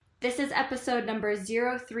This is episode number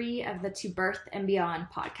 03 of the To Birth and Beyond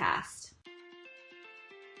podcast.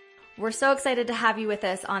 We're so excited to have you with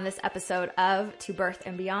us on this episode of To Birth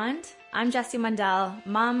and Beyond. I'm Jessie Mundell,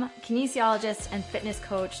 mom, kinesiologist, and fitness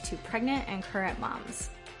coach to pregnant and current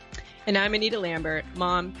moms. And I'm Anita Lambert,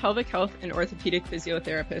 mom, pelvic health, and orthopedic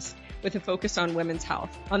physiotherapist with a focus on women's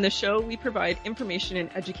health. On the show, we provide information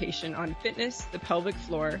and education on fitness, the pelvic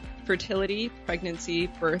floor, fertility, pregnancy,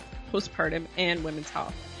 birth, postpartum, and women's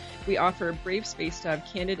health. We offer a brave space to have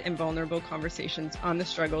candid and vulnerable conversations on the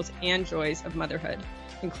struggles and joys of motherhood,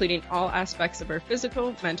 including all aspects of our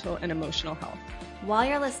physical, mental, and emotional health. While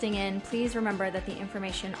you're listening in, please remember that the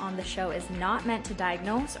information on the show is not meant to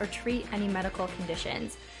diagnose or treat any medical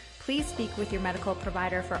conditions. Please speak with your medical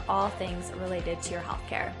provider for all things related to your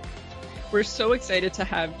healthcare. We're so excited to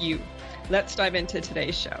have you. Let's dive into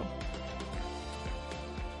today's show.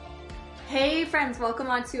 Hey friends, welcome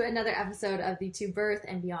on to another episode of the To Birth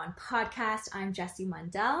and Beyond podcast. I'm Jessie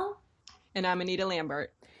Mundell. And I'm Anita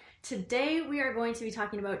Lambert. Today we are going to be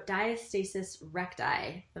talking about diastasis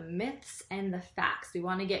recti, the myths and the facts. We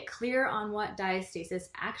want to get clear on what diastasis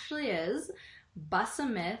actually is, bust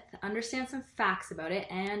some myth, understand some facts about it,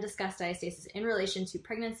 and discuss diastasis in relation to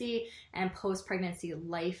pregnancy and post-pregnancy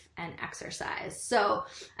life and exercise. So,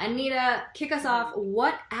 Anita, kick us off.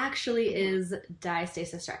 What actually is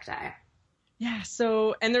diastasis recti? Yeah,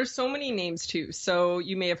 and there's so many names too. So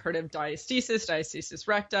you may have heard of diastasis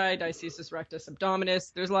recti, diastasis rectus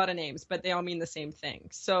abdominis. There's a lot of names, but they all mean the same thing.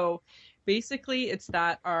 So basically it's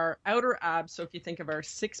that our outer abs, so if you think of our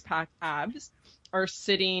six-pack abs, are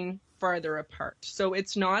sitting farther apart. So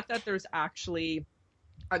it's not that there's actually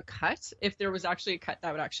a cut. If there was actually a cut,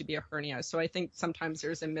 that would actually be a hernia. So I think sometimes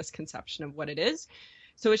there's a misconception of what it is.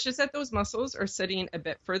 So it's just that those muscles are sitting a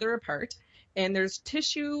bit further apart, and there's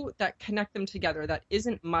tissue that connect them together that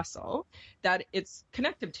isn't muscle, that it's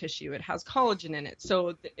connective tissue. It has collagen in it,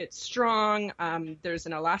 so it's strong. There's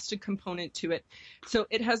an elastic component to it. So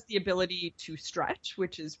it has the ability to stretch,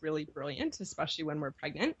 which is really brilliant, especially when we're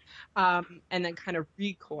pregnant, and then kind of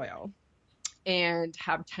recoil and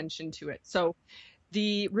have tension to it. So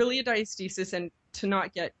the really a diastasis, and to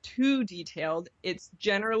not get too detailed, it's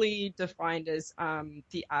generally defined as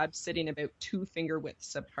the abs sitting about 2 finger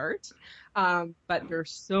widths apart. But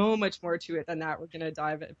there's so much more to it than that. We're going to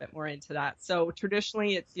dive a bit more into that. So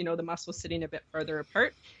traditionally, it's, the muscle sitting a bit further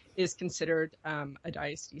apart is considered a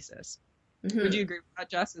diastasis. Mm-hmm. Would you agree with that,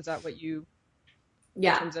 Jess? Is that what you,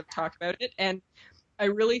 in terms of talk about it? And I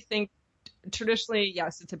really think traditionally,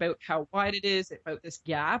 yes, it's about how wide it is, about this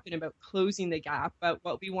gap and about closing the gap. But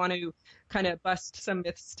what we want to kind of bust some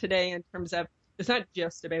myths today in terms of, it's not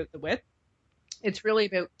just about the width. It's really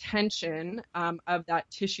about tension of that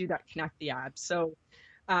tissue that connect the abs. So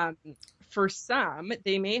for some,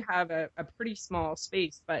 they may have a pretty small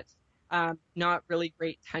space, but not really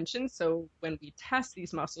great tension. So when we test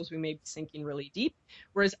these muscles, we may be sinking really deep,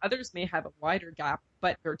 whereas others may have a wider gap,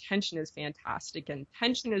 but their tension is fantastic. And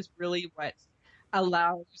tension is really what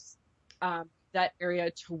allows that area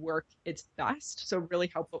to work its best. So really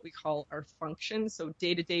help what we call our function. So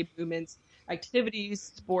day-to-day movements, activities,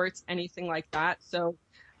 sports, anything like that. So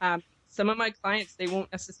some of my clients, they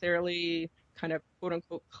won't necessarily kind of quote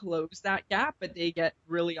unquote close that gap, but they get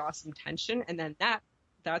really awesome tension. And then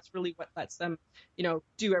that's really what lets them,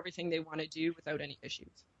 do everything they want to do without any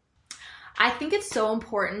issues. I think it's so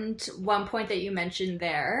important, one point that you mentioned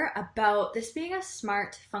there, about this being a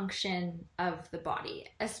smart function of the body,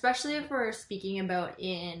 especially if we're speaking about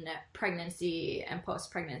in pregnancy and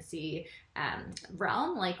post-pregnancy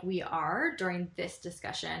realm, like we are during this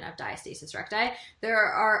discussion of diastasis recti. There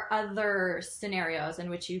are other scenarios in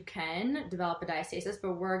which you can develop a diastasis,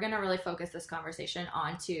 but we're going to really focus this conversation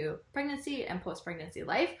onto pregnancy and post-pregnancy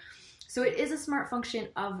life. So it is a smart function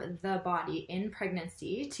of the body in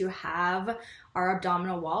pregnancy to have our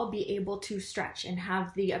abdominal wall be able to stretch and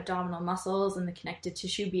have the abdominal muscles and the connective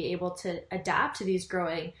tissue be able to adapt to these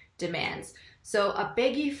growing demands. So a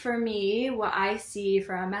biggie for me, what I see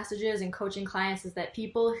from messages and coaching clients is that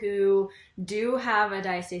people who do have a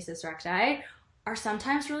diastasis recti are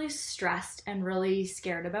sometimes really stressed and really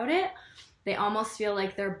scared about it. They almost feel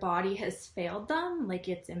like their body has failed them, like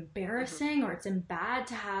it's embarrassing or it's bad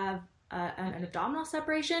to have an abdominal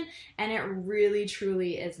separation, and it really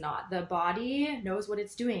truly is not. The body knows what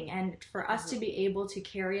it's doing, and for us to be able to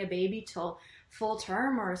carry a baby till full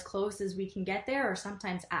term or as close as we can get there, or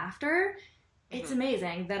sometimes after, it's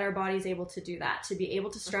amazing that our body's able to do that, to be able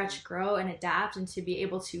to stretch, grow, and adapt, and to be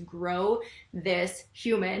able to grow this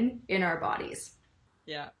human in our bodies.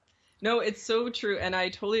 Yeah. No, it's so true. And I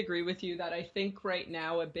totally agree with you that I think right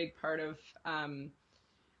now a big part of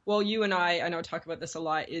well, you and I know talk about this a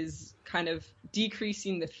lot, is kind of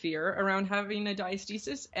decreasing the fear around having a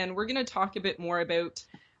diastasis. And we're going to talk a bit more about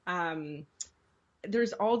um,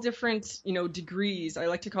 there's all different, degrees. I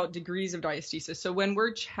like to call it degrees of diastasis. So when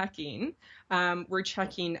we're checking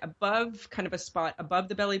above, kind of a spot above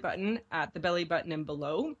the belly button, at the belly button, and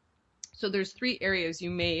below. So there's 3 areas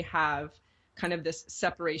you may have kind of this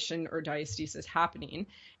separation or diastasis happening,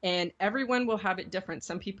 and everyone will have it different.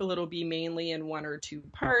 Some people it'll be mainly in 1 or 2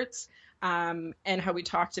 parts. And how we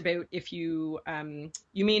talked about, if you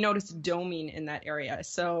may notice doming in that area.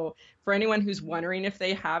 So for anyone who's wondering if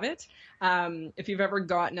they have it, if you've ever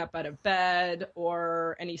gotten up out of bed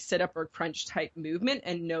or any sit up or crunch type movement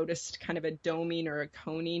and noticed kind of a doming or a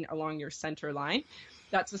coning along your center line,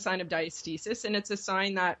 that's a sign of diastasis. And it's a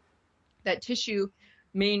sign that that tissue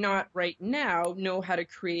may not right now know how to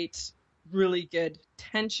create really good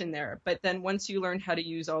tension there. But then once you learn how to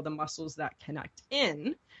use all the muscles that connect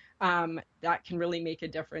in, that can really make a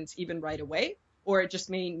difference even right away, or it just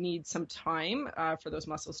may need some time for those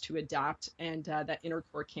muscles to adapt and that inner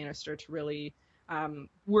core canister to really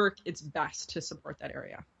work its best to support that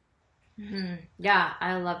area. Mm-hmm. Yeah,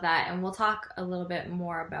 I love that. And we'll talk a little bit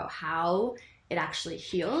more about how it actually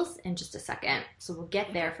heals in just a second. So we'll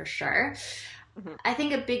get there for sure. Mm-hmm. I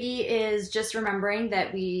think a biggie is just remembering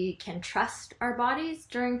that we can trust our bodies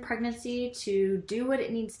during pregnancy to do what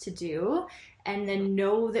it needs to do, and then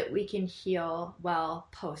know that we can heal well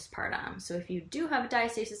postpartum. So if you do have a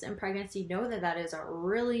diastasis in pregnancy, know that that is a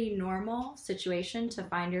really normal situation to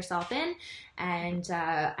find yourself in. And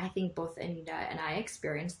I think both Anita and I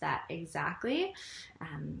experienced that exactly.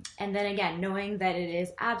 And then again, knowing that it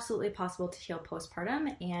is absolutely possible to heal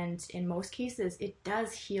postpartum, and in most cases it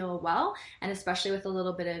does heal well, and especially with a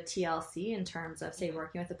little bit of TLC in terms of, say,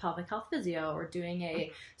 working with a pelvic health physio or doing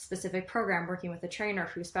a specific program, working with a trainer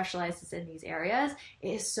who specializes in these areas, it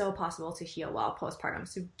is so possible to heal well postpartum.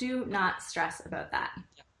 So do not stress about that.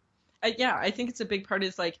 Yeah, I think it's a big part,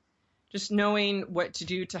 is like just knowing what to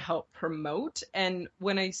do to help promote. And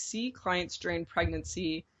when I see clients during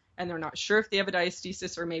pregnancy and they're not sure if they have a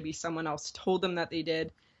diastasis, or maybe someone else told them that they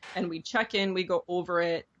did, and we check in, we go over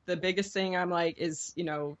it, the biggest thing I'm like is,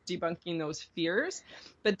 debunking those fears,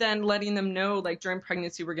 but then letting them know, like, during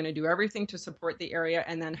pregnancy, we're going to do everything to support the area,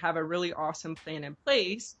 and then have a really awesome plan in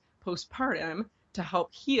place postpartum to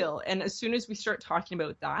help heal. And as soon as we start talking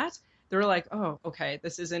about that, they're like, oh, okay,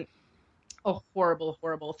 this isn't a horrible,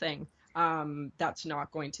 horrible thing. That's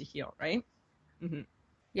not going to heal, right? Mm-hmm.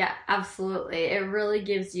 Yeah, absolutely. It really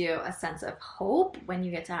gives you a sense of hope when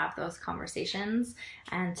you get to have those conversations,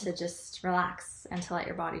 and to just relax and to let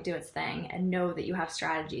your body do its thing and know that you have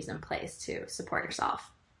strategies in place to support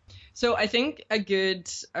yourself. So I think a good,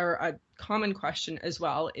 or a common question as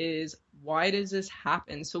well, is, why does this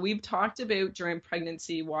happen? So we've talked about during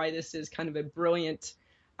pregnancy why this is kind of a brilliant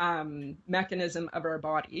mechanism of our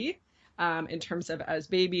body. In terms of, as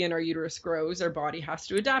baby and our uterus grows, our body has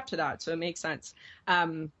to adapt to that. So it makes sense.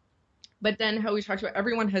 But then how we talked about,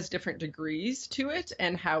 everyone has different degrees to it,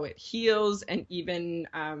 and how it heals, and even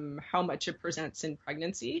how much it presents in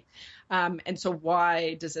pregnancy. And so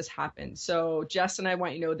why does this happen? So Jess and I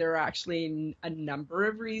want you to know there are actually a number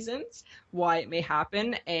of reasons why it may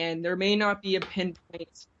happen, and there may not be a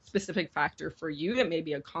pinpoint specific factor for you. It may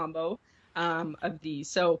be a combo of these.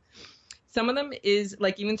 So some of them is,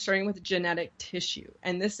 like, even starting with genetic tissue.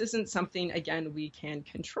 And this isn't something, again, we can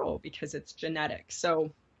control because it's genetic.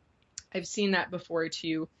 So I've seen that before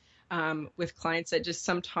too, with clients, that just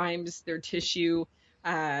sometimes their tissue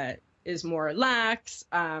is more lax.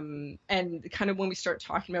 And kind of when we start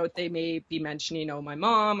talking about it, they may be mentioning, my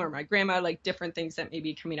mom or my grandma, like different things that may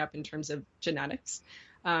be coming up in terms of genetics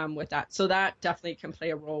with that. So that definitely can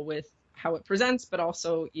play a role with how it presents, but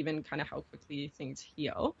also even kind of how quickly things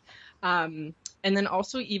heal. And then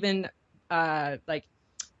also even like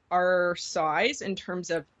our size in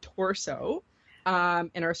terms of torso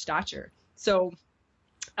and our stature. So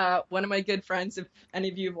one of my good friends, if any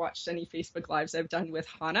of you have watched any Facebook Lives I've done with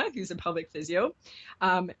Hannah, who's a pelvic physio,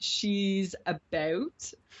 she's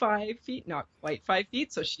about 5 feet, not quite 5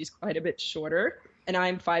 feet, so she's quite a bit shorter, and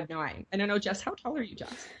I'm 5'9". And I know, Jess, how tall are you,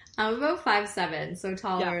 Jess? I'm about 5'7", so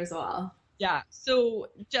taller as well. Yeah, so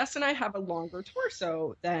Jess and I have a longer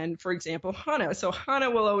torso than, for example, Hannah. So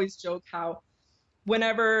Hannah will always joke how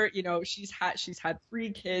whenever, she's had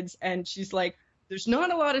 3 kids, and she's like, there's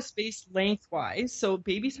not a lot of space lengthwise, so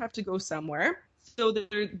babies have to go somewhere. So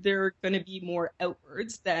they're going to be more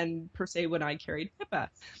outwards than, per se, when I carried Pippa.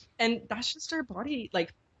 And that's just our body,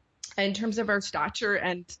 like, in terms of our stature.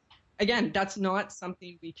 And again, that's not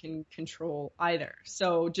something we can control either.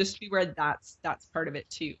 So just be aware that's part of it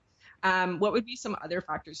too. What would be some other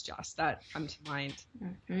factors, Jess, that come to mind?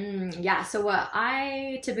 Yeah, so what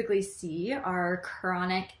I typically see are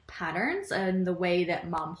chronic patterns in the way that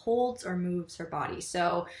mom holds or moves her body.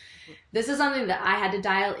 So this is something that I had to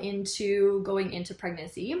dial into going into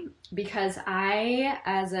pregnancy because I,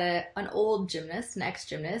 as an old gymnast, an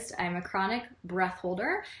ex-gymnast, I'm a chronic breath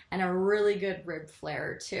holder and a really good rib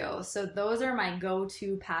flare too. So those are my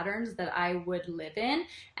go-to patterns that I would live in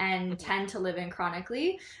and tend to live in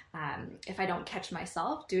chronically if I don't catch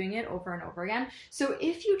myself doing it over and over again. So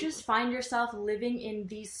if you just find yourself living in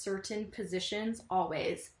these certain positions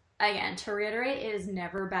always, again, to reiterate, it is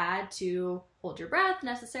never bad to hold your breath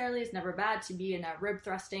necessarily. It's never bad to be in a rib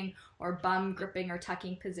thrusting or bum gripping or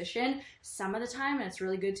tucking position some of the time, and it's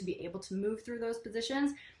really good to be able to move through those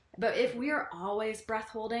positions. But if we are always breath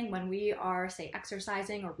holding when we are, say,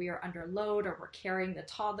 exercising, or we are under load, or we're carrying the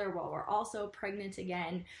toddler while we're also pregnant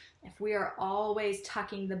again, if we are always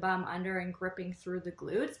tucking the bum under and gripping through the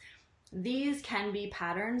glutes, these can be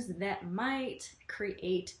patterns that might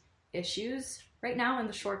create issues right now in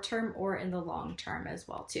the short term or in the long term as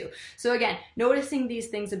well too. So again, noticing these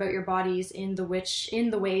things about your bodies in the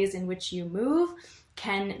ways in which you move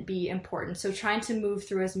can be important. So trying to move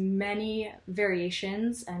through as many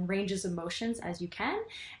variations and ranges of motions as you can,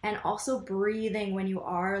 and also breathing when you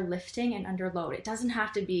are lifting and under load. It doesn't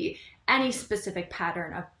have to be any specific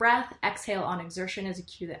pattern of breath. Exhale on exertion is a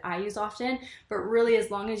cue that I use often, but really as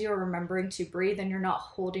long as you're remembering to breathe and you're not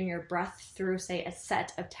holding your breath through, say, a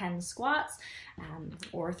set of 10 squats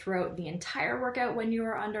or throughout the entire workout when you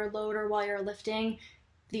are under load or while you're lifting,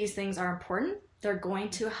 these things are important. They're going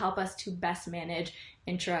to help us to best manage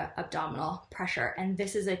intra-abdominal pressure. And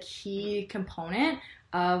this is a key component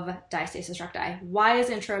of diastasis recti. Why is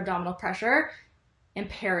intra-abdominal pressure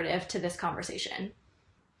imperative to this conversation?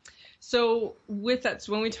 So with that,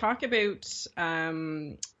 so when we talk about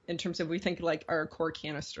in terms of, we think like our core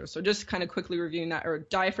canister, so just kind of quickly reviewing that, our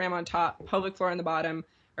diaphragm on top, pelvic floor on the bottom,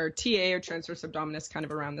 or TA or transverse abdominis kind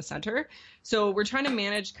of around the center. So we're trying to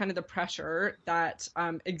manage kind of the pressure that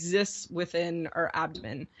exists within our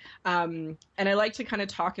abdomen. And I like to kind of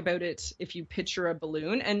talk about it if you picture a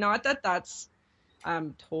balloon, and not that that's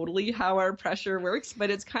totally how our pressure works, but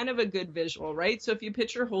it's kind of a good visual, right? So if you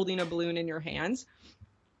picture holding a balloon in your hands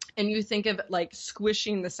and you think of like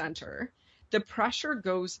squishing the center, the pressure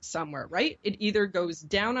goes somewhere, right? It either goes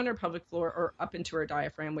down on our pelvic floor or up into our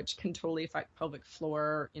diaphragm, which can totally affect pelvic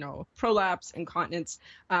floor, prolapse, incontinence,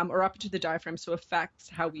 or up into the diaphragm. So affects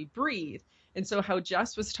how we breathe. And so how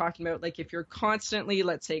Jess was talking about, like if you're constantly,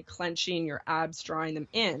 let's say, clenching your abs, drawing them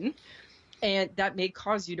in, and that may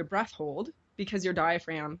cause you to breath hold because your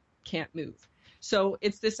diaphragm can't move. So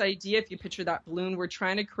it's this idea, if you picture that balloon, we're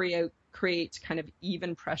trying to create kind of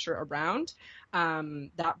even pressure around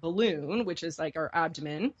that balloon, which is like our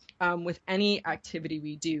abdomen, with any activity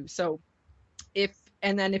we do. So if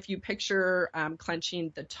you picture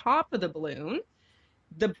clenching the top of the balloon,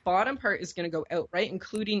 the bottom part is going to go out, right,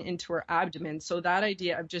 including into our abdomen. So that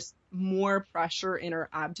idea of just more pressure in our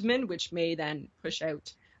abdomen, which may then push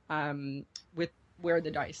out with where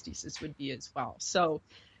the diastasis would be as well. So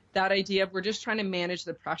that idea of we're just trying to manage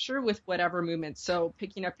the pressure with whatever movement. So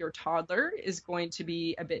picking up your toddler is going to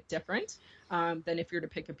be a bit different than if you're to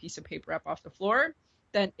pick a piece of paper up off the floor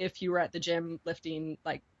than if you were at the gym lifting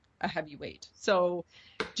like a heavy weight. So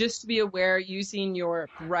just to be aware, using your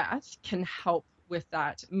breath can help with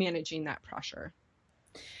that, managing that pressure.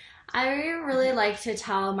 I really like to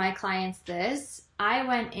tell my clients this. I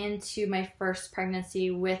went into my first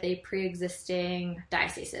pregnancy with a pre-existing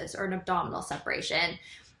diastasis or an abdominal separation.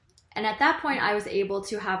 And at that point, I was able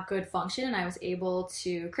to have good function and I was able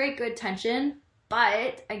to create good tension.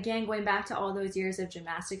 But again, going back to all those years of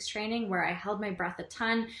gymnastics training where I held my breath a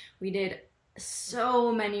ton, we did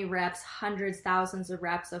so many reps, hundreds, thousands of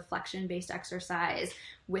reps of flexion-based exercise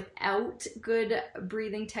without good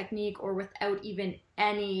breathing technique or without even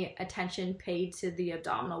any attention paid to the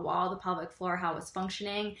abdominal wall, the pelvic floor, how it's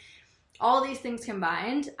functioning. All these things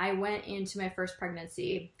combined, I went into my first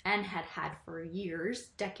pregnancy and had for years,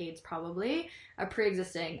 decades probably, a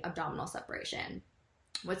pre-existing abdominal separation.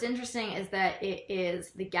 What's interesting is that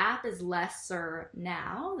the gap is lesser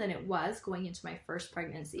now than it was going into my first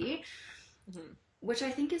pregnancy, which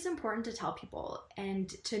I think is important to tell people, and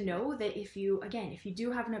to know that if you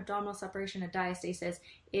do have an abdominal separation, a diastasis,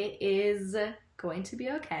 it is going to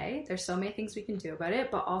be okay. There's so many things we can do about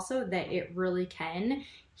it, but also that it really can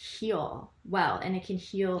heal well and it can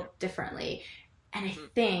heal differently. And I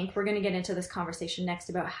think we're going to get into this conversation next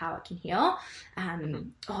about how it can heal.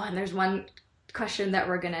 And there's one question that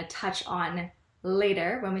we're going to touch on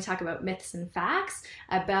later when we talk about myths and facts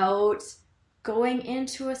about going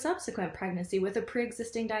into a subsequent pregnancy with a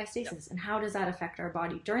pre-existing diastasis, and how does that affect our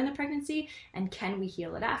body during the pregnancy, and can we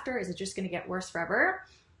heal it after? Is it just going to get worse forever?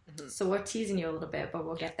 Mm-hmm. So we're teasing you a little bit, but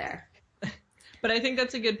we'll get there. But I think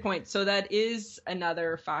that's a good point. So that is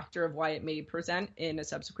another factor of why it may present in a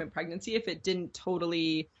subsequent pregnancy if it didn't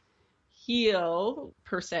totally heal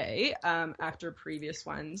per se after previous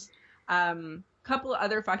ones. Couple of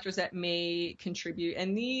other factors that may contribute,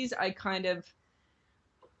 and these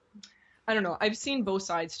I don't know, I've seen both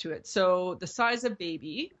sides to it. So the size of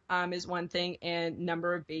baby is one thing, and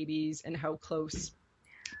number of babies and how close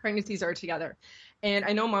pregnancies are together. And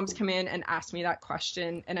I know moms come in and ask me that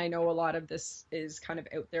question, and I know a lot of this is kind of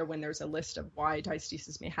out there when there's a list of why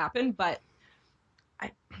diastasis may happen, but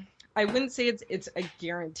I wouldn't say it's a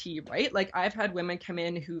guarantee, right? Like I've had women come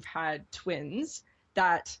in who've had twins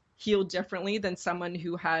that heal differently than someone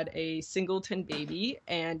who had a singleton baby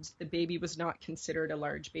and the baby was not considered a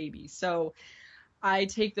large baby. So I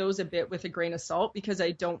take those a bit with a grain of salt because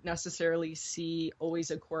I don't necessarily see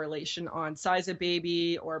always a correlation on size of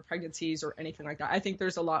baby or pregnancies or anything like that. I think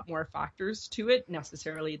there's a lot more factors to it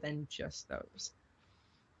necessarily than just those.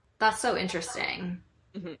 That's so interesting.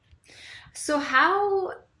 Mm-hmm. So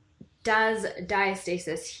how does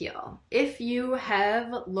diastasis heal? If you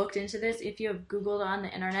have looked into this, if you have Googled on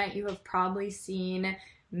the internet, you have probably seen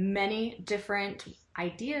many different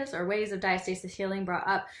ideas or ways of diastasis healing brought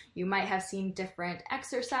up. You might have seen different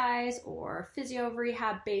exercise or physio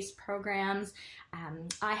rehab based programs.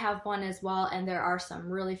 I have one as well, and there are some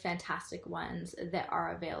really fantastic ones that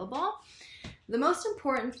are available. The most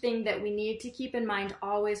important thing that we need to keep in mind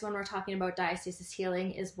always when we're talking about diastasis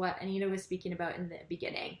healing is what Anita was speaking about in the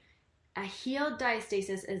beginning. A healed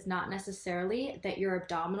diastasis is not necessarily that your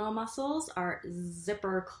abdominal muscles are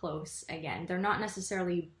zipper close again. They're not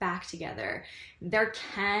necessarily back together. There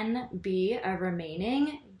can be a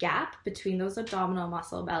remaining gap between those abdominal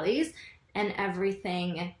muscle bellies, and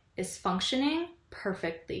everything is functioning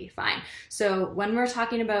perfectly fine. So when we're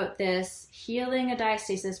talking about this healing a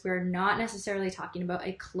diastasis, we're not necessarily talking about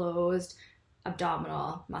a closed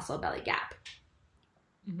abdominal muscle belly gap.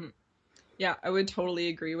 Mm-hmm. Yeah, I would totally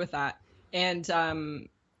agree with that. And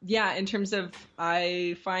yeah, in terms of,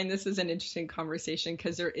 I find this is an interesting conversation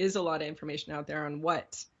because there is a lot of information out there on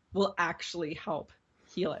what will actually help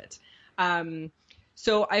heal it.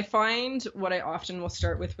 So I find what I often will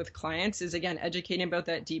start with clients is, again, educating about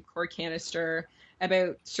that deep core canister,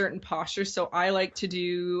 about certain postures. So I like to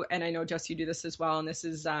do, and I know Jess, you do this as well, and this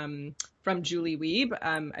is from Julie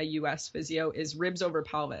Wiebe, a US physio, is ribs over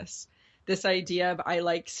pelvis. This idea of, I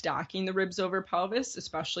like stacking the ribs over pelvis,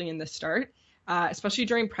 especially in the start, especially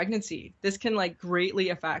during pregnancy. This can like greatly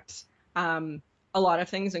affect a lot of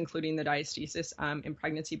things, including the diastasis in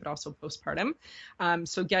pregnancy, but also postpartum.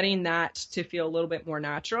 So getting that to feel a little bit more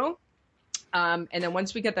natural. And then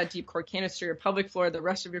once we get that deep core canister, your pelvic floor, the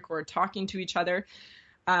rest of your core talking to each other.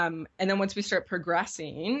 And then once we start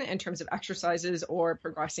progressing in terms of exercises or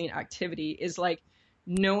progressing activity, is like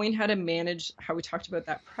knowing how to manage how we talked about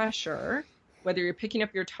that pressure, whether you're picking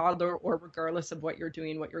up your toddler or regardless of what you're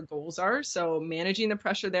doing, what your goals are. So managing the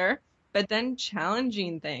pressure there, but then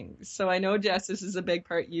challenging things. So I know, Jess, this is a big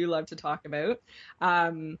part you love to talk about,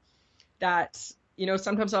 that, you know,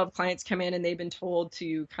 sometimes I'll have clients come in and they've been told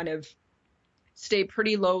to kind of stay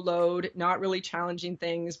pretty low load, not really challenging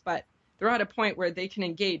things, but they're at a point where they can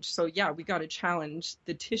engage. So yeah, we got to challenge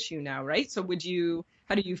the tissue now, right? So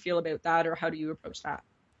how do you feel about that, or how do you approach that?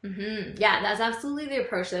 Mm-hmm. Yeah, that's absolutely the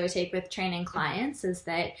approach that I take with training clients, is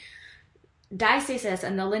that diastasis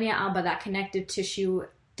and the linea alba, that connective tissue,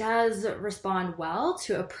 does respond well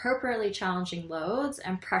to appropriately challenging loads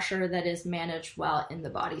and pressure that is managed well in the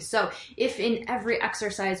body. So if in every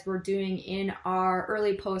exercise we're doing in our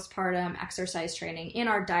early postpartum exercise training, in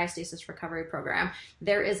our diastasis recovery program,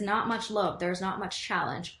 there is not much load, there's not much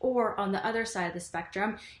challenge, or on the other side of the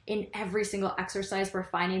spectrum, in every single exercise we're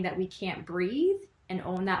finding that we can't breathe and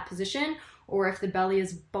own that position, or if the belly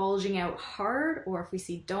is bulging out hard, or if we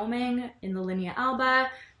see doming in the linea alba,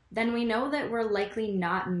 then we know that we're likely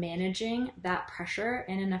not managing that pressure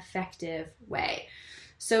in an effective way.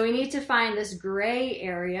 So we need to find this gray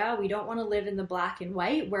area. We don't want to live in the black and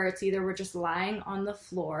white where it's either we're just lying on the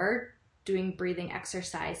floor doing breathing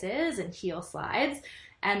exercises and heel slides,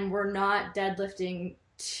 and we're not deadlifting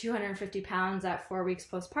 250 pounds at 4 weeks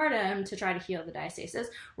postpartum to try to heal the diastasis.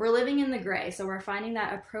 We're living in the gray. So we're finding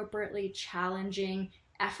that appropriately challenging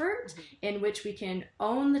effort in which we can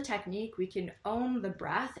own the technique, we can own the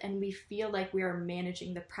breath, and we feel like we are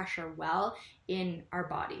managing the pressure well in our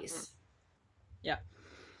bodies. Yeah.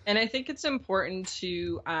 And I think it's important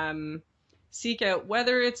to seek out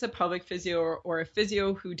whether it's a pelvic physio or a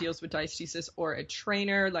physio who deals with diastasis or a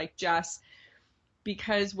trainer like Jess,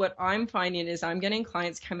 because what I'm finding is I'm getting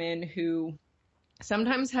clients come in who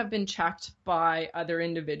sometimes have been checked by other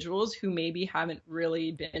individuals who maybe haven't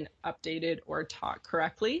really been updated or taught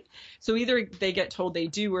correctly. So either they get told they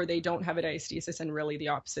do or they don't have a diastasis, and really the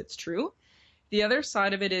opposite's true. The other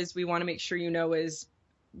side of it is we want to make sure you know is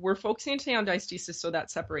we're focusing today on diastasis, so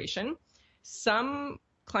that separation. Some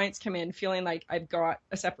clients come in feeling like I've got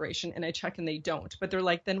a separation and I check and they don't, but they're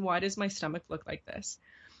like, then why does my stomach look like this?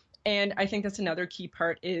 And I think that's another key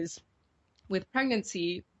part is with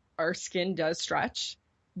pregnancy, our skin does stretch.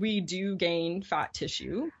 We do gain fat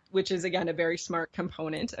tissue, which is, again, a very smart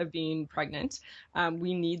component of being pregnant.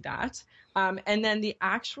 We need that. And then the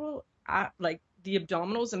actual, like the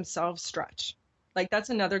abdominals themselves stretch. Like that's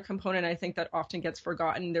another component I think that often gets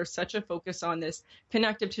forgotten. There's such a focus on this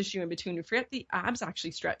connective tissue in between. We forget the abs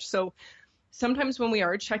actually stretch. So sometimes when we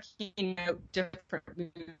are checking out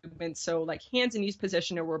different movements, so like hands and knees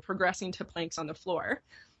position, or we're progressing to planks on the floor,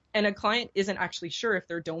 and a client isn't actually sure if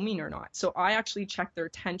they're doming or not. So I actually check their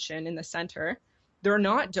tension in the center. They're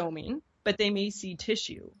not doming, but they may see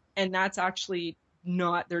tissue. And that's actually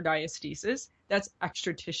not their diastasis. That's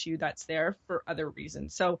extra tissue that's there for other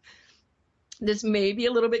reasons. So this may be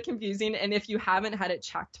a little bit confusing. And if you haven't had it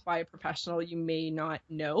checked by a professional, you may not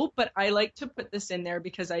know. But I like to put this in there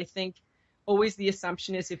because I think always the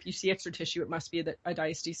assumption is if you see extra tissue, it must be a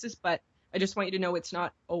diastasis. But I just want you to know it's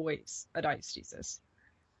not always a diastasis.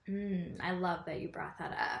 I love that you brought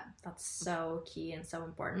that up. That's so key and so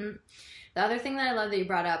important. The other thing that I love that you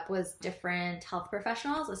brought up was different health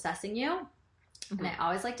professionals assessing you. Mm-hmm. And I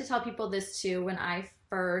always like to tell people this too. When I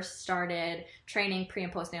first started training pre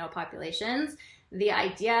and postnatal populations, the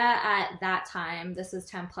idea at that time, this is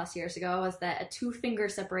 10 plus years ago, was that a 2-finger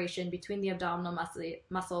separation between the abdominal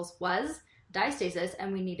muscles was diastasis,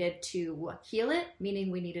 and we needed to heal it,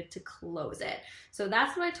 meaning we needed to close it. So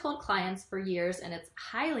that's what I told clients for years, and it's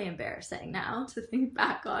highly embarrassing now to think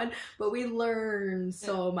back on, but we learned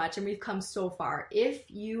so much and we've come so far.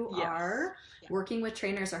 If you are working with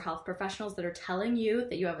trainers or health professionals that are telling you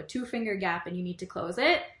that you have a 2-finger gap and you need to close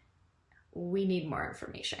it, we need more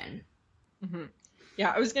information. Mm-hmm.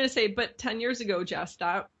 Yeah, I was going to say, but 10 years ago, Jess,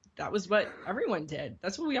 that was what everyone did.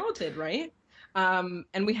 That's what we all did, right?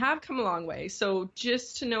 And we have come a long way. So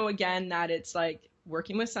just to know again that it's like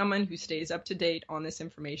working with someone who stays up to date on this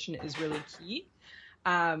information is really key.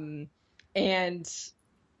 And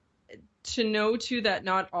to know too that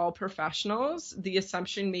not all professionals, the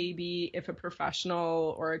assumption may be if a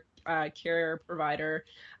professional or a care provider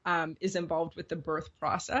is involved with the birth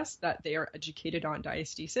process, that they are educated on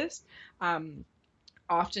diastasis.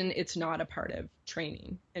 Often it's not a part of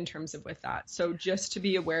training in terms of with that. So just to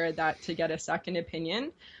be aware that to get a second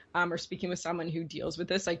opinion or speaking with someone who deals with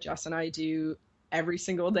this, like Jess and I do every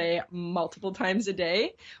single day, multiple times a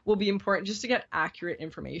day, will be important just to get accurate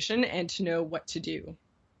information and to know what to do.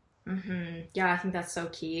 Mm-hmm. Yeah, I think that's so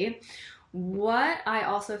key. What I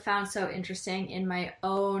also found so interesting in my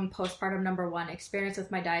own postpartum number 1 experience with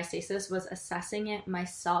my diastasis was assessing it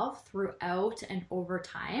myself throughout and over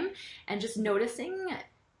time, and just noticing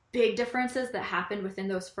big differences that happened within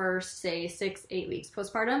those first, say, 6-8 weeks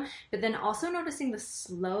postpartum, but then also noticing the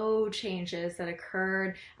slow changes that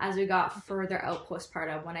occurred as we got further out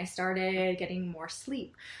postpartum, when I started getting more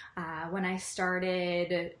sleep, when I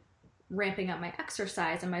started ramping up my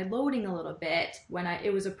exercise and my loading a little bit when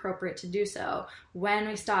it was appropriate to do so. When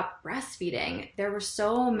I stopped breastfeeding, there were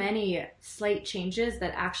so many slight changes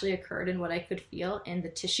that actually occurred in what I could feel in the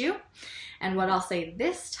tissue. And what I'll say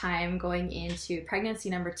this time going into pregnancy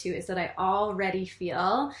number 2 is that I already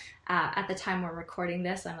feel, at the time we're recording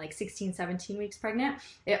this, I'm like 16, 17 weeks pregnant.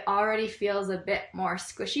 It already feels a bit more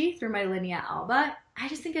squishy through my linea alba. I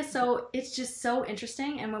just think it's just so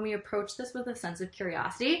interesting. And when we approach this with a sense of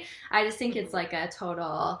curiosity, I just think it's like a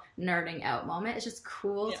total nerding out moment. It's just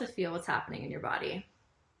cool to feel what's happening in your body.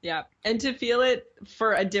 Yeah. And to feel it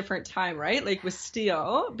for a different time, right? Like with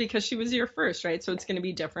Steele, because she was your first, right? So it's going to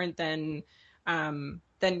be different than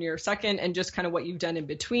your second, and just kind of what you've done in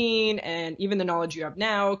between, and even the knowledge you have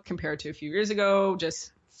now compared to a few years ago,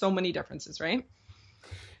 just so many differences, right?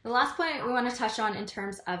 The last point we want to touch on in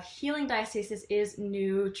terms of healing diastasis is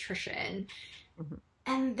nutrition. Mm-hmm.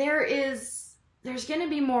 And there's going to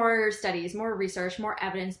be more studies, more research, more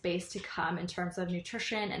evidence-based to come in terms of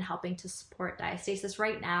nutrition and helping to support diastasis.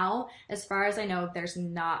 Right now, as far as I know, there's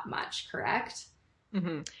not much, correct?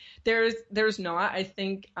 Mm-hmm. There's not. I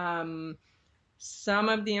think some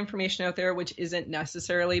of the information out there, which isn't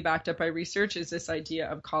necessarily backed up by research, is this idea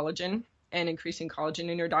of collagen and increasing collagen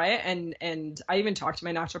in your diet. And I even talked to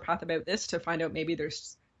my naturopath about this to find out maybe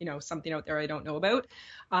there's, something out there I don't know about.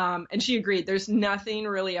 And she agreed. There's nothing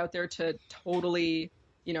really out there to totally,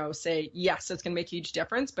 say, yes, it's going to make a huge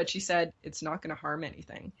difference. But she said it's not going to harm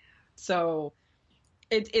anything. So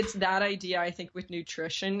it's that idea, I think, with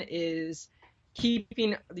nutrition is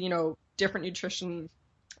keeping, different nutrition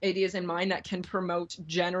ideas in mind that can promote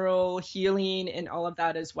general healing and all of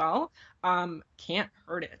that as well. Can't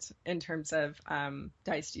hurt it in terms of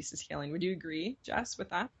diastasis healing. Would you agree, Jess, with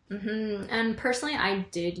that? Mm-hmm. And personally, I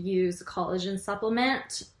did use a collagen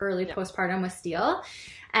supplement early postpartum with Steel.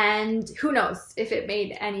 And who knows if it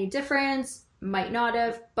made any difference, might not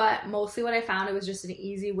have, but mostly what I found, it was just an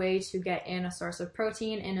easy way to get in a source of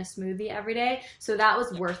protein in a smoothie every day. So that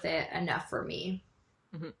was worth it enough for me.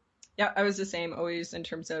 Mm-hmm. Yeah, I was the same always in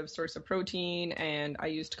terms of source of protein, and I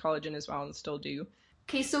used collagen as well and still do.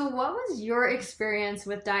 Okay, so what was your experience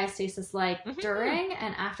with diastasis like during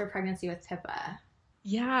and after pregnancy with Pippa?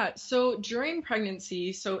 Yeah, so during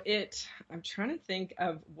pregnancy, I'm trying to think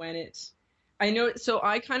of I know, so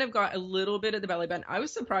I kind of got a little bit of the belly button. I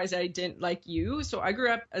was surprised I didn't, like you. So I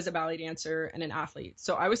grew up as a ballet dancer and an athlete.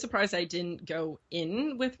 So I was surprised I didn't go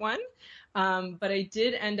in with one. But I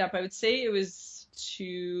did end up, I would say it was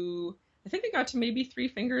I think I got to maybe 3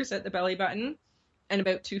 fingers at the belly button and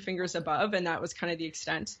about 2 fingers above. And that was kind of the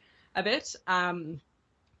extent of it.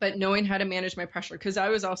 But knowing how to manage my pressure, because I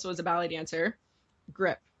was also, as a ballet dancer,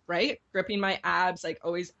 grip, right? Gripping my abs, like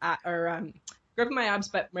always gripping my abs,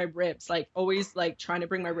 but my ribs, like always like trying to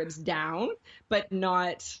bring my ribs down, but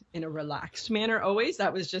not in a relaxed manner always.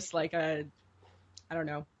 That was just like I don't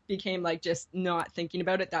know, became like just not thinking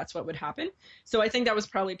about it. That's what would happen. So I think that was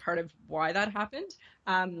probably part of why that happened.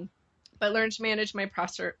 But learned to manage my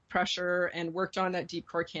pressure and worked on that deep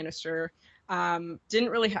core canister. Didn't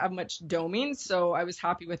really have much doming, so I was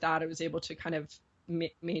happy with that. I was able to kind of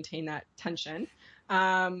maintain that tension.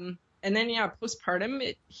 And then, postpartum,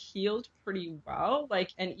 it healed pretty well. Like,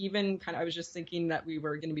 and even kind of, I was just thinking that we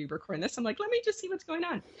were going to be recording this. I'm like, let me just see what's going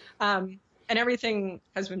on. And everything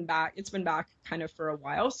has been back. It's been back kind of for a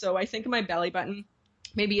while. So I think my belly button,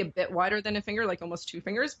 maybe a bit wider than a finger, like almost 2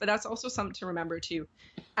 fingers. But that's also something to remember too.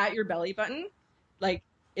 At your belly button, like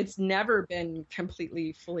it's never been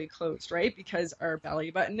completely fully closed, right? Because our belly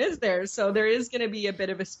button is there. So there is going to be a bit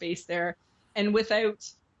of a space there. And without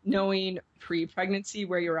knowing pre-pregnancy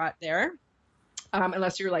where you're at there,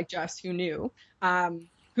 unless you're like Jess, who knew,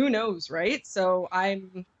 who knows, right? So I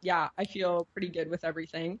feel pretty good with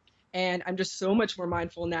everything. And I'm just so much more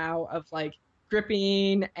mindful now of like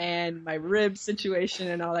gripping and my rib situation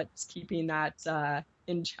and all that, just keeping that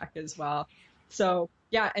in check as well. So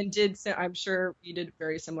yeah, and I'm sure we did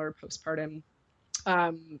very similar postpartum,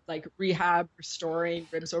 like rehab, restoring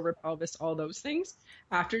ribs over pelvis, all those things.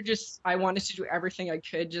 After I wanted to do everything I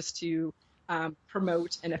could just to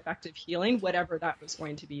promote an effective healing, whatever that was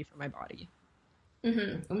going to be for my body.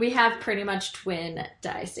 Mm-hmm. We have pretty much twin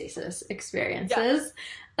diastasis experiences.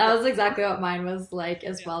 That was exactly what mine was like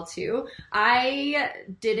as well too. My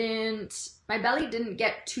belly didn't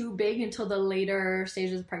get too big until the later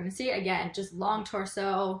stages of pregnancy. Again, just long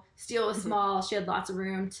torso, Steel was small, she had lots of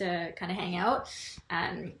room to kind of hang out.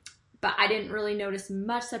 But I didn't really notice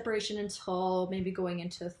much separation until maybe going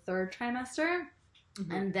into the 3rd trimester.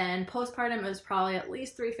 Mm-hmm. And then postpartum, it was probably at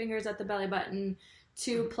least 3 fingers at the belly button,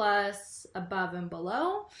 2 plus above and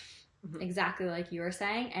below, exactly like you were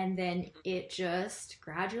saying. And then it just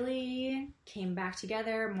gradually came back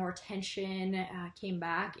together. More tension came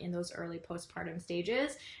back in those early postpartum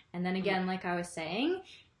stages. And then again, like I was saying,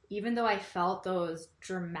 even though I felt those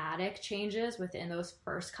dramatic changes within those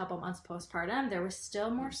first couple months postpartum, there was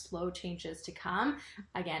still more slow changes to come.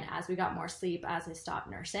 Again, as we got more sleep, as I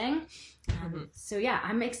stopped nursing. So yeah,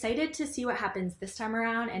 I'm excited to see what happens this time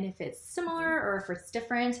around and if it's similar or if it's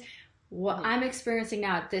different. What I'm experiencing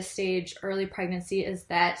now at this stage, early pregnancy, is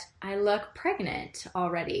that I look pregnant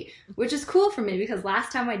already, which is cool for me because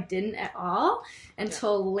last time I didn't at all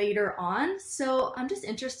until later on. So I'm just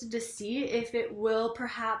interested to see if it will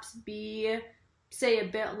perhaps be, say,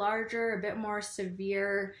 a bit larger, a bit more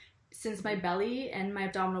severe, since my belly and my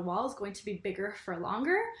abdominal wall is going to be bigger for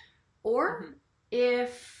longer, or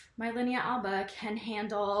if my linea alba can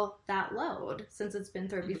handle that load since it's been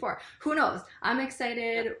through it before. Who knows? I'm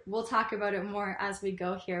excited. We'll talk about it more as we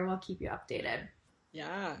go here. We'll keep you updated.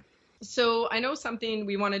 Yeah. So I know something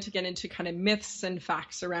we wanted to get into kind of myths and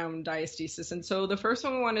facts around diastasis. And so the first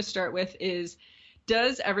one we want to start with is,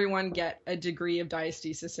 does everyone get a degree of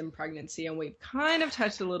diastasis in pregnancy? And we've kind of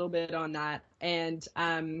touched a little bit on that. And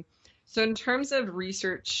So, in terms of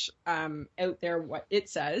research out there, what it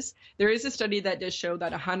says, there is a study that does show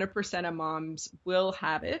that 100% of moms will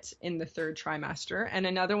have it in the third trimester, and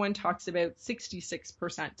another one talks about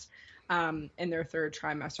 66% in their third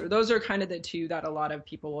trimester. Those are kind of the two that a lot of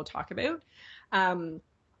people will talk about.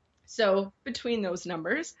 So, between those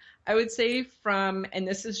numbers, I would say and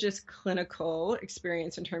this is just clinical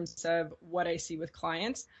experience in terms of what I see with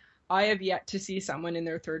clients, I have yet to see someone in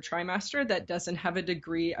their third trimester that doesn't have a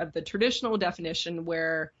degree of the traditional definition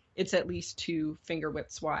where it's at least 2 finger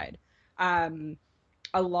widths wide.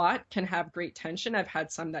 A lot can have great tension. I've had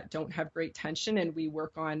some that don't have great tension, and we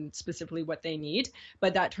work on specifically what they need.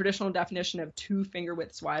 But that traditional definition of 2 finger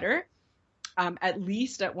widths wider, at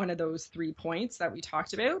least at one of those 3 points that we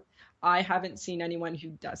talked about, I haven't seen anyone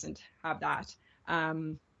who doesn't have that. I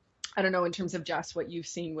don't know, in terms of Jess, what you've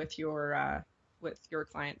seen with your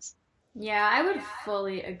clients. Yeah, I would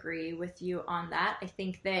fully agree with you on that. I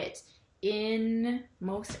think that in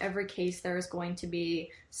most every case, there is going to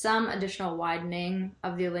be some additional widening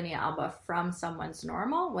of the linea alba from someone's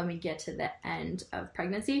normal when we get to the end of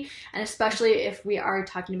pregnancy, and especially if we are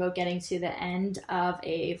talking about getting to the end of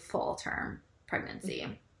a full term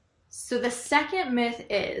pregnancy. So the second myth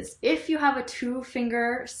is if you have a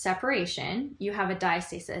 2-finger separation, you have a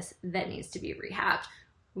diastasis that needs to be rehabbed.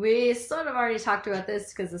 We sort of already talked about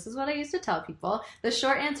this because this is what I used to tell people. The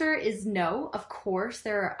short answer is no. Of course,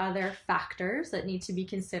 there are other factors that need to be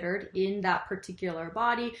considered in that particular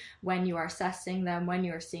body when you are assessing them, when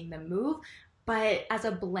you are seeing them move. But as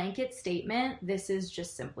a blanket statement, this is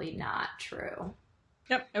just simply not true.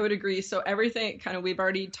 Yep, I would agree. So everything kind of, we've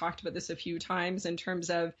already talked about this a few times in terms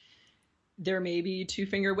of there may be 2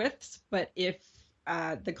 finger widths, but if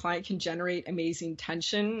the client can generate amazing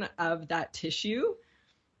tension of that tissue,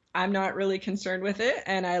 I'm not really concerned with it,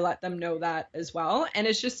 and I let them know that as well. And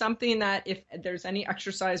it's just something that if there's any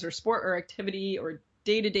exercise or sport or activity or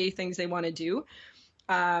day-to-day things they want to do,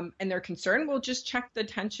 and they're concerned, we'll just check the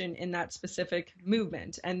tension in that specific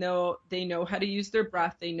movement. And they know how to use their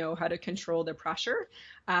breath, they know how to control the pressure.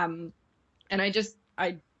 And I just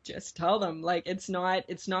tell them, like, it's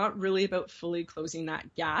not really about fully closing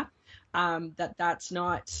that gap. That's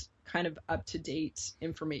not kind of up-to-date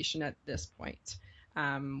information at this point.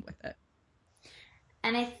 With it.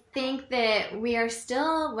 And I think that we are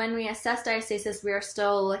still, when we assess diastasis, we are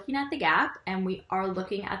still looking at the gap and we are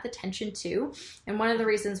looking at the tension too. And one of the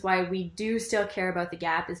reasons why we do still care about the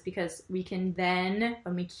gap is because we can then,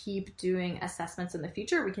 when we keep doing assessments in the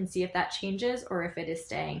future, we can see if that changes or if it is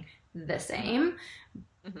staying the same.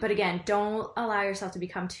 Mm-hmm. But again, don't allow yourself to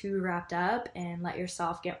become too wrapped up and let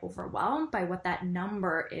yourself get overwhelmed by what that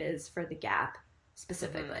number is for the gap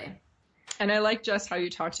specifically. Mm-hmm. And I like just how you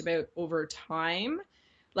talked about over time.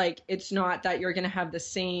 Like, it's not that you're going to have the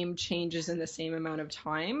same changes in the same amount of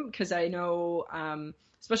time. Because I know,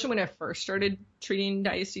 especially when I first started treating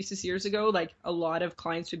diastasis years ago, like a lot of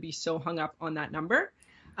clients would be so hung up on that number,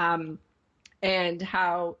 and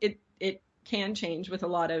how it can change with a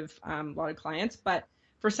lot of clients. But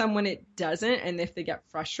for someone it doesn't, and if they get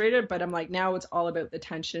frustrated, but I'm like, now it's all about the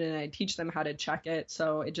tension, and I teach them how to check it.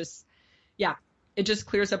 So it just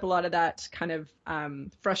clears up a lot of that kind of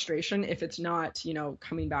frustration if it's not,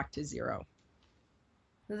 coming back to zero.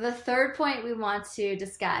 The third point we want to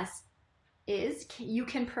discuss is you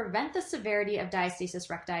can prevent the severity of diastasis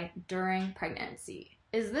recti during pregnancy.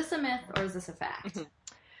 Is this a myth or is this a fact? Mm-hmm.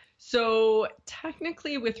 So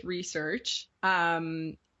technically with research,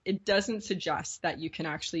 it doesn't suggest that you can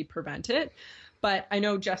actually prevent it. But I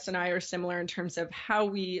know Jess and I are similar in terms of how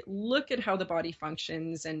we look at how the body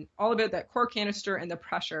functions and all about that core canister and the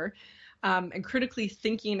pressure, and critically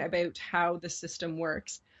thinking about how the system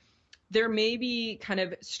works. There may be kind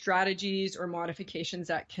of strategies or modifications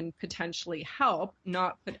that can potentially help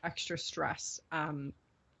not put extra stress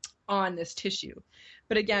on this tissue.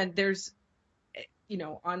 But again, there's,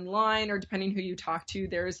 online or depending who you talk to,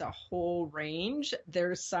 there's a whole range.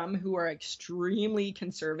 There's some who are extremely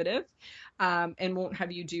conservative and won't have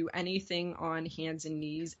you do anything on hands and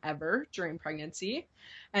knees ever during pregnancy.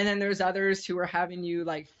 And then there's others who are having you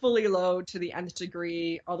like fully load to the nth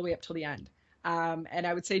degree all the way up till the end. And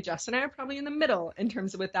I would say Jess and I are probably in the middle in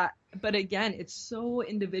terms of with that. But again, it's so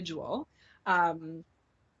individual.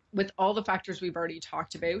 With all the factors we've already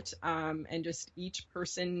talked about, and just each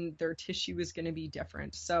person, their tissue is going to be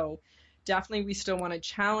different. So definitely we still want to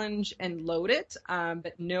challenge and load it,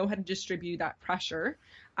 but know how to distribute that pressure.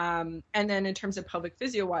 And then in terms of pelvic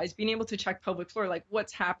physio-wise, being able to check pelvic floor, like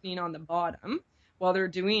what's happening on the bottom while they're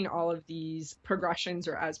doing all of these progressions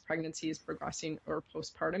or as pregnancy is progressing or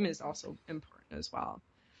postpartum is also important as well.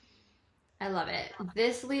 I love it.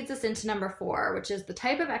 This leads us into number 4, which is the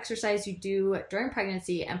type of exercise you do during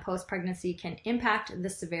pregnancy and post pregnancy can impact the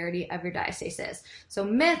severity of your diastasis. So,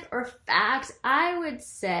 myth or fact, I would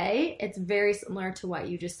say it's very similar to what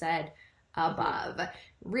you just said above.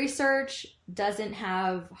 Research doesn't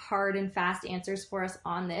have hard and fast answers for us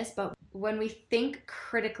on this, but when we think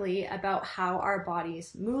critically about how our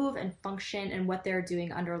bodies move and function and what they're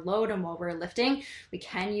doing under load and while we're lifting, we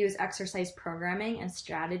can use exercise programming and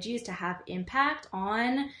strategies to have impact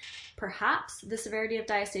on perhaps the severity of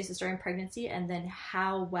diastasis during pregnancy and then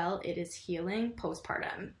how well it is healing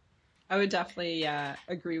postpartum. I would definitely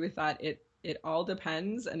agree with that. It all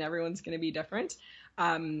depends, and everyone's going to be different.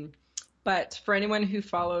 But for anyone who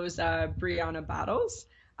follows Brianna Battles,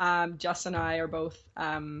 Jess and I are both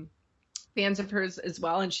fans of hers as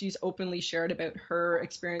well, and she's openly shared about her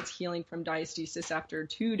experience healing from diastasis after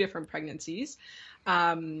 2 different pregnancies.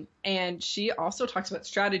 And she also talks about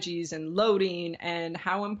strategies and loading and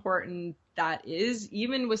how important that is,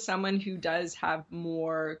 even with someone who does have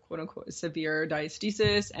more quote unquote severe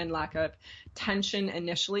diastasis and lack of tension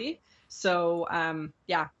initially. So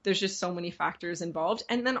yeah, there's just so many factors involved.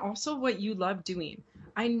 And then also what you love doing.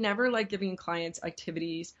 I never like giving clients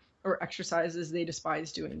activities or exercises they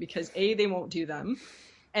despise doing because A, they won't do them,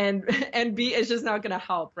 and B, it's just not going to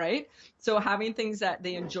help, right? So having things that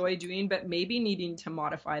they enjoy doing, but maybe needing to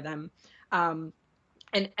modify them, and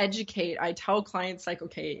educate. I tell clients like,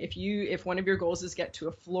 okay, if one of your goals is get to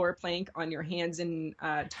a floor plank on your hands and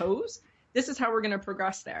toes, this is how we're going to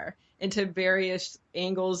progress there into various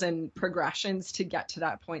angles and progressions to get to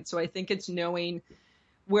that point. So I think it's knowing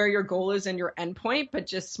where your goal is and your endpoint, but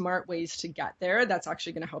just smart ways to get there. That's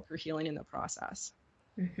actually going to help your healing in the process.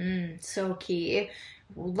 So key.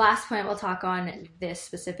 Last point we'll talk on this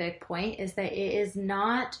specific point is that it is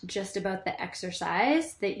not just about the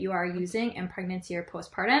exercise that you are using in pregnancy or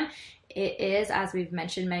postpartum. It is, as we've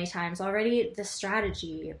mentioned many times already, the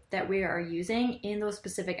strategy that we are using in those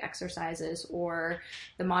specific exercises or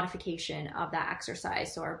the modification of that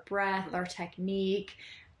exercise. So our breath, our technique,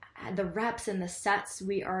 the reps and the sets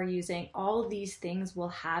we are using, all of these things will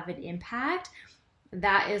have an impact.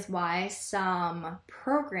 That is why some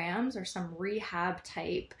programs or some rehab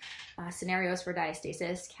type scenarios for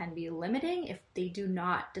diastasis can be limiting if they do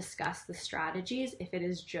not discuss the strategies, if it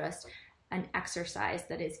is just an exercise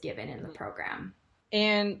that is given in the program.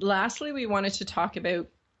 And lastly, we wanted to talk about,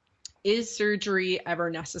 is surgery ever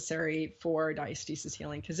necessary for diastasis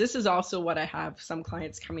healing? Because this is also what I have some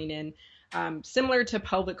clients coming in. Similar to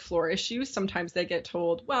pelvic floor issues, sometimes they get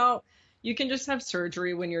told, well, you can just have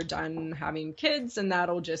surgery when you're done having kids and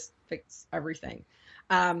that'll just fix everything.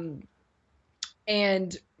 And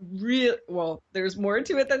well, there's more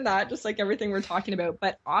to it than that, just like everything we're talking about.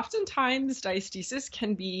 But oftentimes diastasis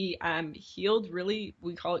can be healed really,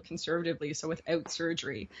 we call it conservatively, so without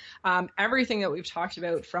surgery. Everything that we've talked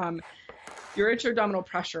about, from your intra-abdominal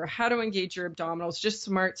pressure, how to engage your abdominals, just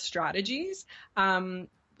smart strategies.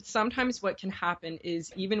 Sometimes what can happen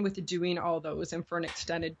is, even with doing all those and for an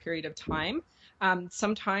extended period of time,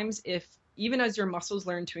 sometimes even as your muscles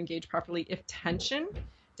learn to engage properly, if tension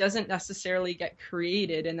doesn't necessarily get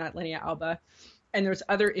created in that linea alba and there's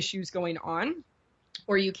other issues going on,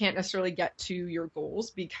 or you can't necessarily get to your goals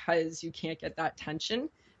because you can't get that tension,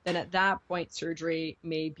 then at that point surgery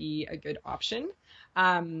may be a good option.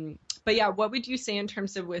 But yeah, what would you say in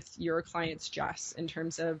terms of with your clients, Jess, in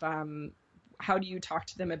terms of how do you talk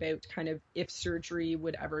to them about kind of if surgery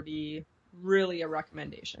would ever be really a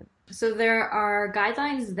recommendation? So there are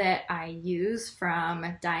guidelines that I use from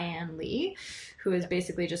Diane Lee, who has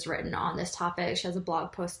basically just written on this topic. She has a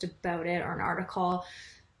blog post about it or an article.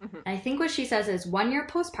 I think what she says is 1 year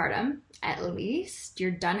postpartum, at least,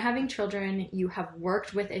 you're done having children, you have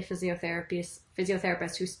worked with a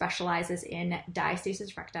physiotherapist who specializes in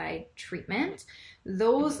diastasis recti treatment.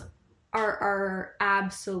 Those are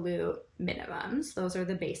absolute minimums. Those are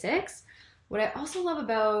the basics. What I also love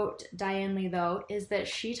about Diane Lee, though, is that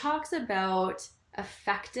she talks about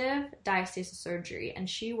effective diastasis surgery, and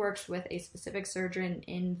she works with a specific surgeon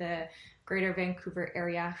in the Greater Vancouver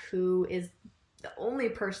area who is the only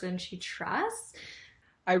person she trusts.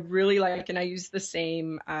 I really like, and I use the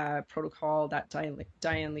same protocol that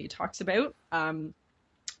Diane Lee talks about.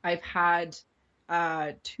 I've had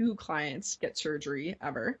 2 clients get surgery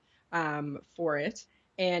ever for it.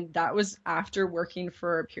 And that was after working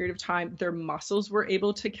for a period of time. Their muscles were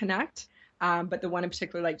able to connect. But the one in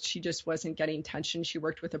particular, like, she just wasn't getting tension. She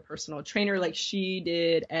worked with a personal trainer. Like, she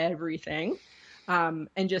did everything. And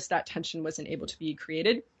just that tension wasn't able to be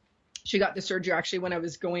created. She got the surgery actually when I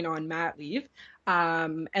was going on mat leave.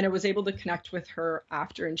 And I was able to connect with her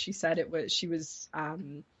after. And she said it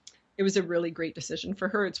it was a really great decision for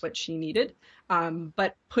her. It's what she needed.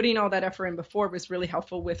 But putting all that effort in before was really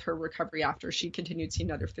helpful with her recovery after. She continued seeing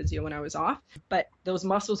another physio when I was off. But those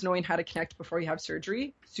muscles, knowing how to connect before you have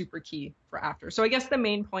surgery, super key for after. So I guess the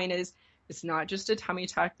main point is it's not just a tummy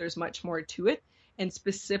tuck. There's much more to it. And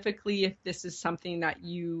specifically, if this is something that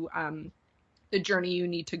you, the journey you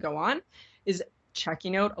need to go on, is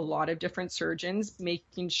checking out a lot of different surgeons,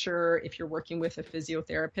 making sure if you're working with a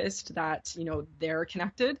physiotherapist that, they're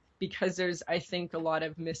connected, because there's, I think, a lot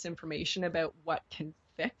of misinformation about what can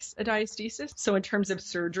fix a diastasis. So in terms of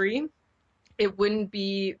surgery, it wouldn't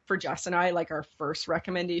be for Jess and I like our first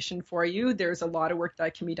recommendation for you. There's a lot of work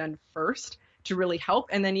that can be done first to really help.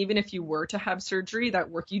 And then even if you were to have surgery, that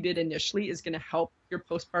work you did initially is going to help your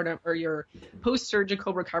postpartum or your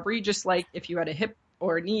post-surgical recovery. Just like if you had a hip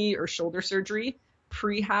or a knee or shoulder surgery,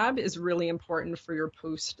 prehab is really important for your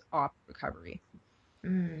post-op recovery.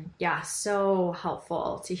 Yeah, so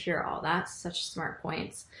helpful to hear all that. Such smart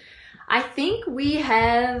points. I think we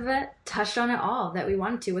have touched on it all that we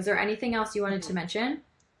wanted to. Was there anything else you wanted to mention?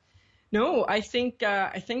 No, I think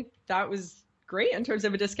that was great in terms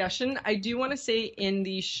of a discussion. I do want to say in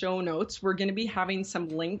the show notes, we're going to be having some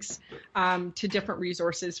links to different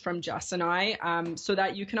resources from Jess and I, so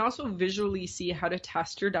that you can also visually see how to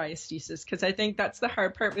test your diastasis, because I think that's the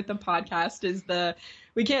hard part with the podcast is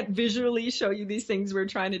we can't visually show you these things. We're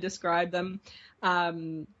trying to describe them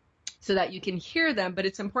so that you can hear them, but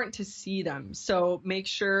it's important to see them. So make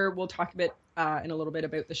sure we'll talk a bit in a little bit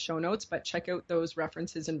about the show notes, but check out those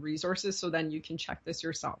references and resources so then you can check this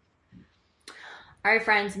yourself. All right,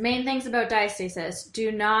 friends, main things about diastasis.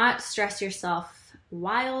 Do not stress yourself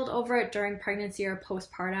wild over it during pregnancy or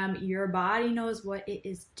postpartum. Your body knows what it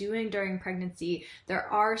is doing during pregnancy. There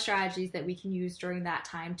are strategies that we can use during that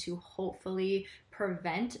time to hopefully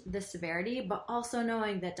prevent the severity, but also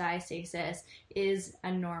knowing that diastasis is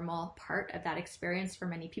a normal part of that experience for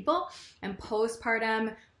many people. And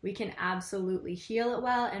postpartum, we can absolutely heal it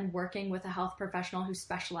well, and working with a health professional who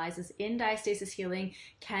specializes in diastasis healing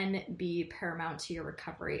can be paramount to your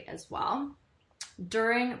recovery as well.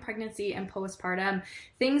 During pregnancy and postpartum,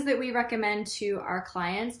 things that we recommend to our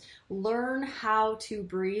clients: learn how to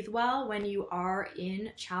breathe well when you are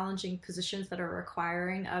in challenging positions that are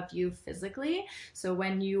requiring of you physically. So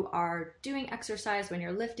when you are doing exercise, when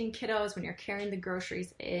you're lifting kiddos, when you're carrying the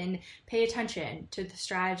groceries in, pay attention to the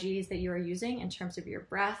strategies that you are using in terms of your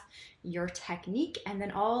breath, your technique, and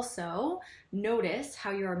then also notice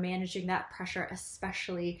how you are managing that pressure,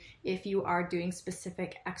 especially if you are doing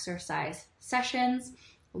specific exercise sessions.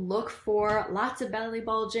 Look for lots of belly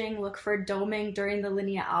bulging, look for doming during the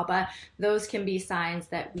linea alba. Those can be signs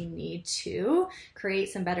that we need to create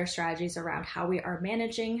some better strategies around how we are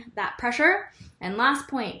managing that pressure. And last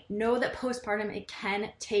point, know that postpartum, it can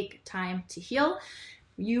take time to heal.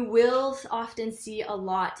 You will often see a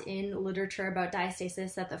lot in literature about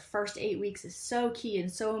diastasis that the first 8 weeks is so key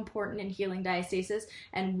and so important in healing diastasis.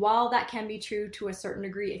 And while that can be true to a certain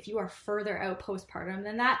degree, if you are further out postpartum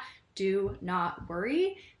than that, do not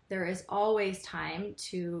worry. There is always time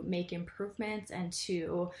to make improvements and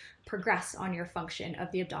to progress on your function of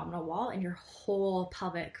the abdominal wall and your whole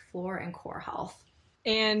pelvic floor and core health.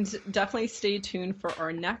 And definitely stay tuned for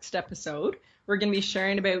our next episode. We're going to be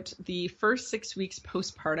sharing about the first 6 weeks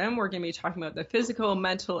postpartum. We're going to be talking about the physical,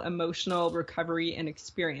 mental, emotional recovery and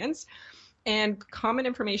experience, and common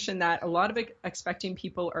information that a lot of expecting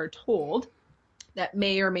people are told that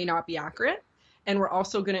may or may not be accurate. And we're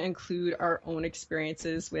also going to include our own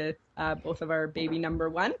experiences with both of our baby number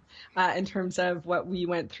one in terms of what we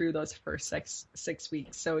went through those first six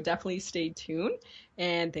weeks. So definitely stay tuned,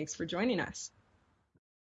 and thanks for joining us.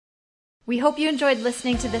 We hope you enjoyed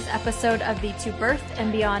listening to this episode of the To Birth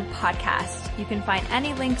and Beyond podcast. You can find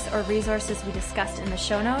any links or resources we discussed in the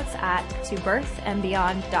show notes at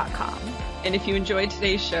tobirthandbeyond.com. And if you enjoyed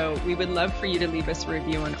today's show, we would love for you to leave us a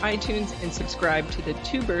review on iTunes and subscribe to the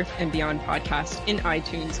To Birth and Beyond podcast in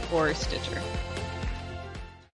iTunes or Stitcher.